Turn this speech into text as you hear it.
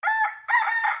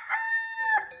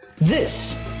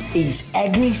This is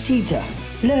AgriCita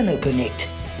Learner Connect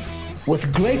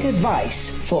with great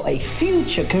advice for a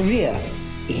future career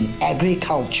in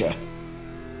agriculture.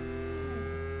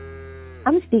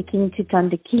 I'm speaking to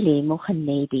Thandikile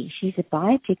Moganedi. She's a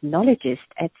biotechnologist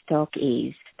at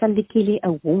StarkAIS. Thandikile,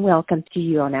 a warm welcome to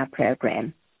you on our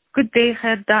program. Good day,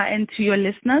 Gerda, and to your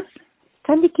listeners.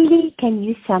 Thandikile, can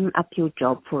you sum up your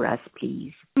job for us,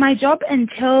 please? My job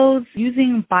entails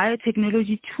using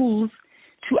biotechnology tools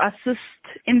to assist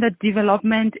in the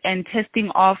development and testing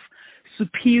of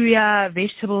superior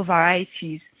vegetable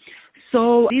varieties.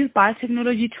 So these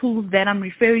biotechnology tools that I'm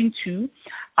referring to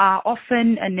are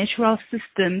often natural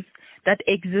systems that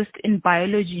exist in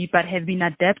biology but have been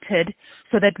adapted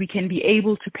so that we can be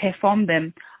able to perform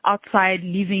them outside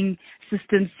living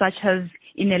systems such as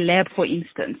in a lab, for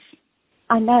instance.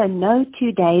 I know no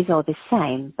 2 days are the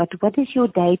same, but what does your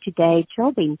day-to-day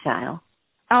job entail?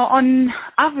 On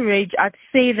average, I'd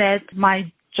say that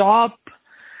my job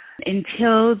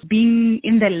entails being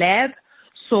in the lab.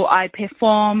 So I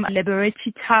perform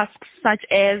laboratory tasks such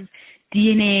as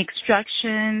DNA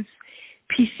extractions,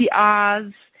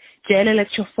 PCRs, gel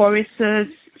electrophoresis,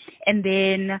 and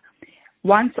then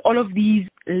once all of these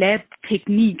lab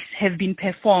techniques have been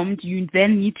performed, you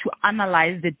then need to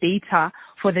analyze the data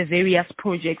for the various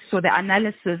projects. So the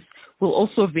analysis will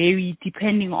also vary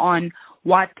depending on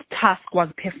what task was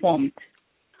performed.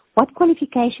 What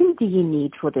qualification do you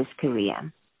need for this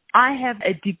career? I have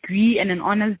a degree and an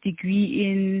honors degree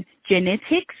in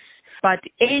genetics, but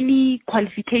any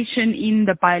qualification in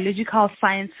the biological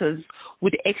sciences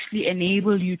would actually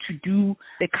enable you to do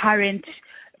the current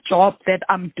job that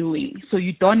I'm doing. So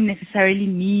you don't necessarily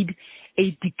need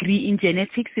a degree in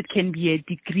genetics. It can be a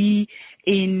degree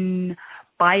in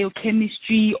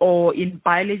biochemistry or in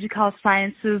biological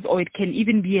sciences, or it can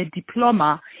even be a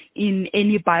diploma in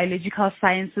any biological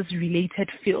sciences related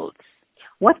fields.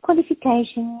 What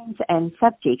qualifications and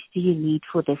subjects do you need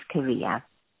for this career?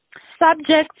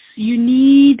 Subjects, you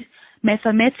need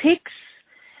mathematics,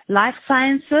 life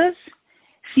sciences,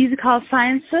 physical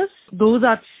sciences. Those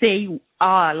I'd say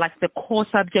are like the core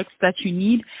subjects that you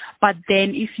need. But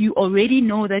then if you already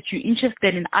know that you're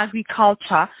interested in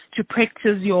agriculture to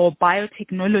practice your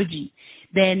biotechnology,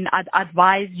 then I'd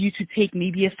advise you to take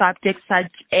maybe a subject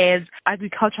such as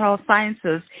agricultural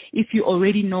sciences if you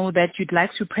already know that you'd like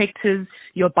to practice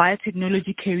your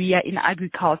biotechnology career in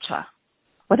agriculture.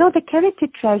 What are the character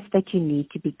traits that you need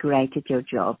to be great at your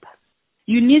job?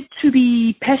 You need to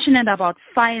be passionate about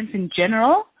science in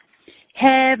general,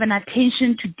 have an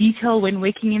attention to detail when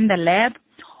working in the lab,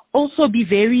 also be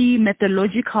very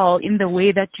methodological in the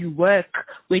way that you work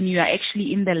when you are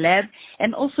actually in the lab,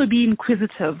 and also be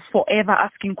inquisitive, forever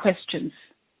asking questions.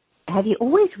 Have you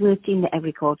always worked in the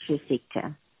agriculture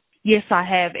sector? Yes, I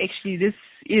have. Actually, this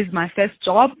is my first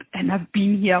job, and I've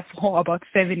been here for about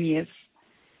 7 years.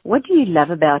 What do you love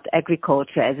about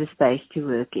agriculture as a space to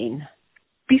work in?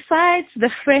 Besides the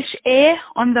fresh air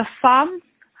on the farm,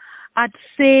 I'd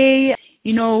say,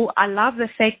 I love the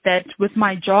fact that with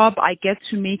my job, I get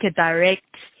to make a direct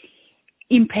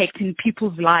impact in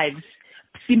people's lives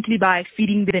simply by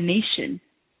feeding the nation.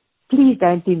 Please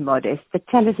don't be modest, but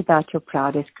tell us about your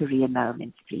proudest career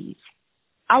moments, please.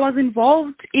 I was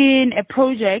involved in a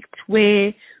project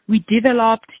where we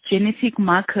developed genetic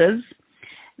markers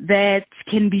that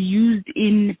can be used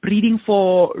in breeding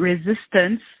for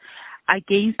resistance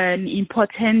against an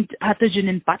important pathogen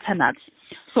in butternuts.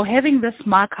 So having this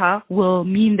marker will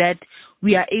mean that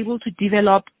we are able to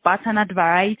develop butternut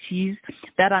varieties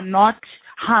that are not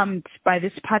harmed by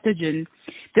this pathogen.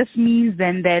 This means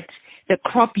then that the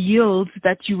crop yields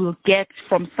that you will get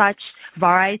from such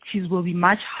varieties will be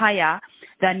much higher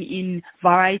than in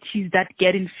varieties that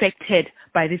get infected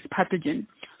by this pathogen.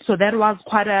 So that was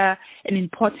quite an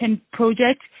important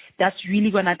project that's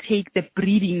really going to take the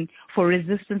breeding for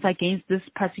resistance against this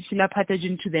particular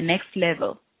pathogen to the next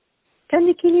level.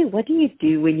 Thandikile, what do you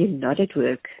do when you're not at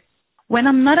work? When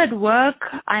I'm not at work,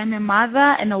 I'm a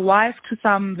mother and a wife to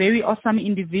some very awesome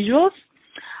individuals.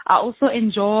 I also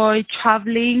enjoy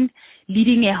traveling,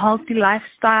 leading a healthy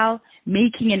lifestyle,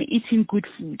 making and eating good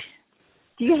food.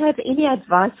 Do you have any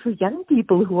advice for young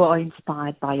people who are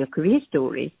inspired by your career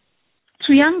story?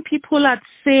 To young people, I'd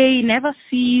say never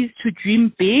cease to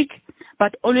dream big,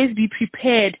 but always be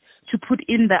prepared to put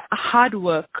in the hard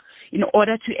work in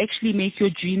order to actually make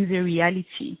your dreams a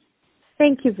reality.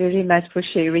 Thank you very much for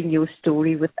sharing your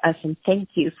story with us, and thank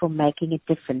you for making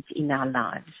a difference in our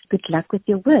lives. Good luck with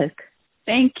your work.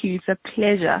 Thank you. It's a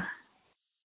pleasure.